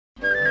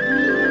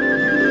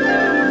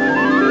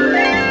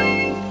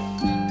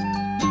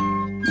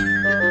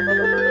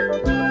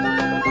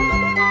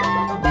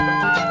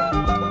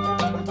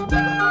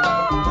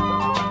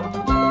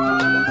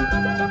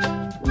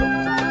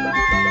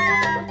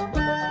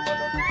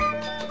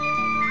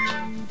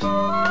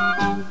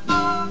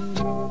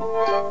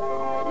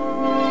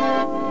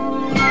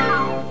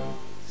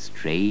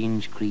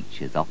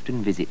creatures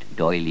often visit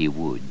Doyley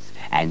Woods,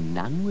 and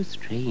none was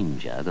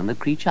stranger than the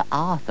creature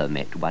Arthur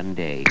met one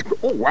day.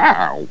 Oh,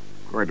 wow!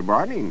 Good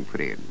morning,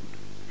 friend.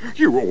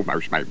 You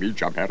almost made me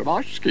jump out of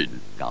my skin,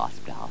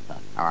 gasped Arthur.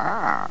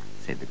 Ah,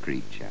 said the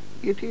creature.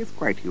 It is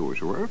quite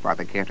usual for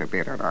the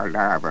caterpillar or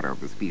larva of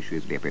the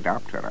species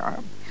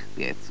Lepidoptera,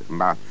 that's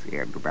moths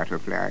and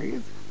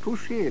butterflies, to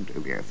shed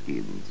their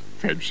skins.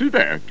 Fancy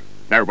that!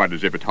 No one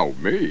has ever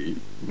told me.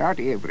 Not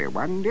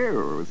everyone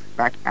knows,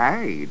 but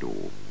I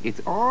do. It's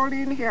all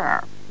in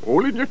here.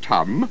 All in your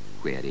tum?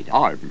 Queried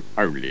Arthur.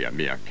 I'm only a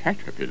mere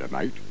caterpillar,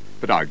 mate,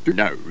 but I do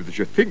know that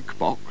your think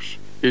box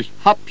is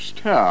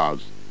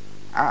upstairs.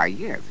 Ah,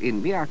 yes,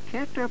 in mere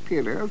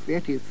caterpillars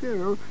that is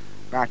so,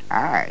 but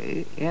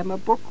I am a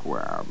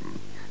bookworm.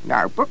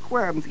 Now,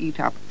 bookworms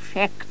eat up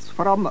facts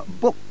from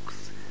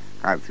books.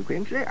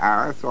 Consequently,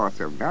 our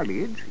source of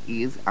knowledge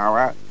is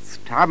our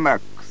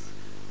stomachs.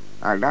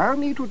 Allow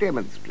me to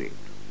demonstrate.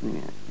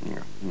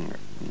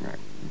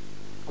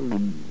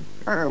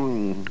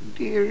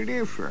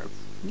 Delicious.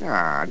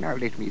 Now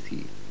let me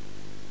see.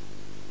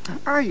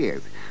 Ah,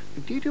 yes.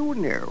 Did you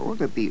know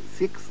that the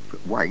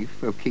sixth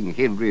wife of King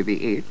Henry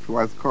VIII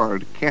was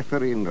called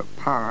Catherine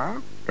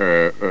Parr?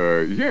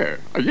 Yeah,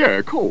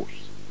 of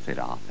course, said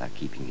Arthur,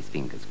 keeping his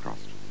fingers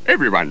crossed.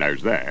 Everyone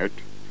knows that.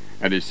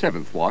 And his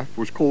seventh wife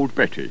was called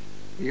Betty.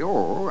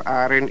 You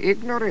are an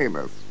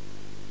ignoramus.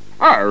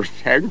 Oh,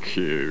 thank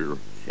you,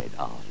 said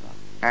Arthur.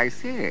 I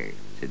say,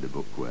 said the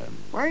bookworm,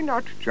 why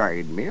not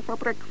join me for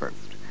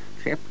breakfast?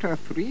 Chapter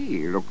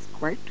 3 looks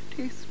quite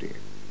tasty.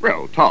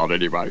 Well, tart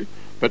anyway,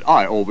 but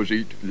I always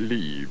eat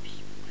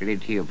leaves.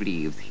 Plenty of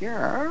leaves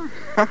here.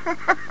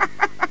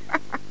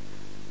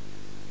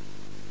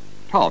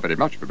 Tar very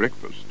much for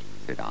breakfast,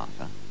 said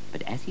Arthur.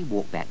 But as he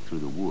walked back through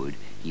the wood,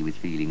 he was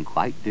feeling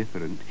quite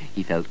different.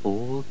 He felt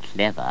all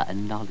clever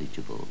and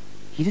knowledgeable.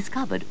 He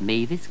discovered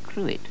Mavis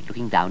Cruet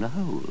looking down a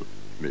hole.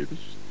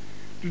 Mavis,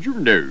 did you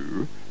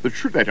know that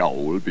should that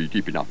hole be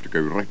deep enough to go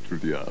right through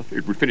the earth,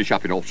 it would finish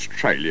up in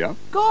Australia?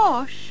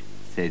 Gosh,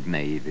 said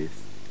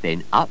Mavis.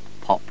 Then up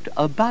popped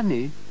a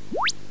bunny.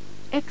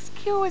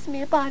 Excuse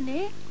me,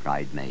 Bunny,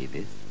 cried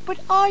Mavis. but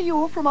are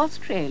you from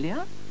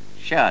Australia?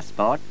 Sure,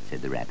 sport,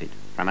 said the rabbit.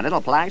 From a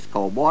little place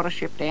called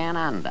Watership Down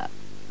Under.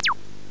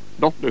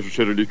 Not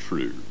necessarily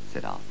true,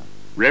 said Arthur.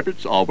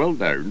 Rabbits are well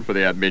known for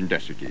their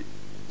mendacity.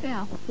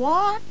 They're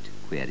what?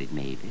 Queried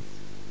Mavis.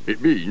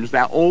 It means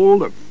they're all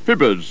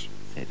fibbers,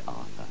 said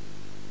Arthur.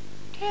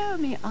 Tell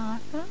me,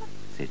 Arthur,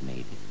 said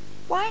Mavis.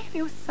 why have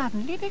you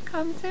suddenly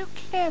become so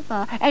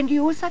clever and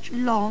use such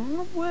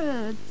long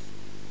words?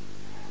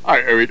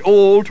 I owe it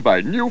all to my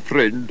new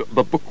friend,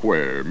 the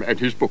Bookworm, and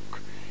his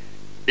book.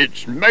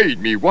 It's made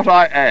me what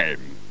I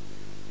am.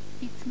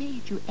 It's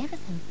made you ever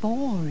so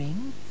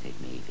boring, said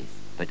Mavis,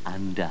 but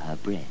under her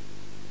breath.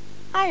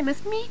 I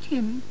must meet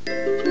him.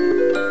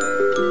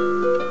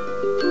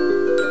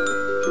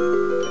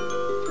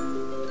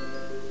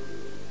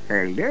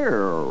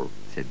 Hello,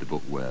 said the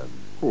bookworm.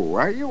 Who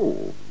are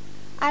you?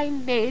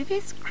 I'm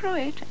Mavis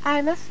Cruet.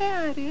 I'm a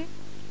fairy.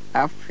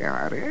 A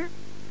fairy?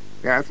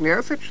 There's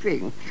no such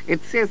thing.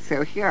 It says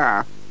so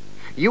here.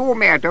 You,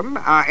 madam,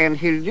 are an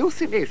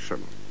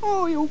hallucination.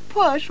 Oh, you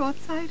poor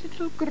short-sighted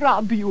little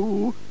grub,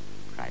 you,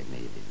 cried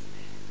Mavis.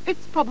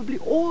 It's probably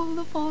all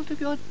the fault of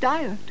your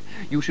diet.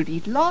 You should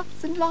eat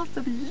lots and lots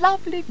of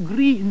lovely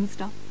green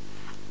stuff.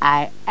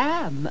 I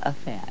am a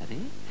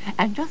fairy,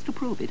 and just to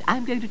prove it,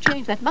 I'm going to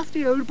change that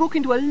musty old book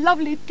into a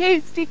lovely,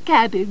 tasty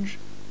cabbage.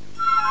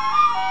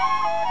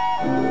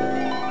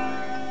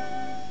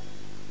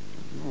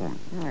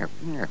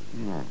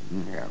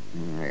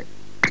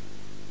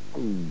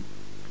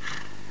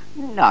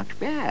 Not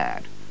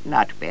bad.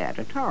 Not bad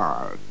at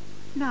all.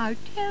 Now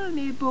tell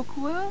me,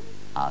 Bookworm,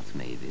 asked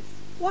Mavis.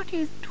 what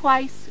is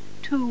twice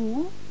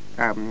 2?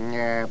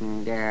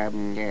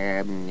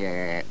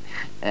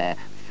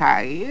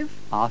 5?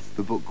 asked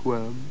the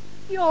bookworm.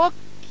 You're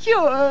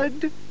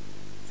cured,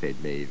 said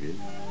Mavis.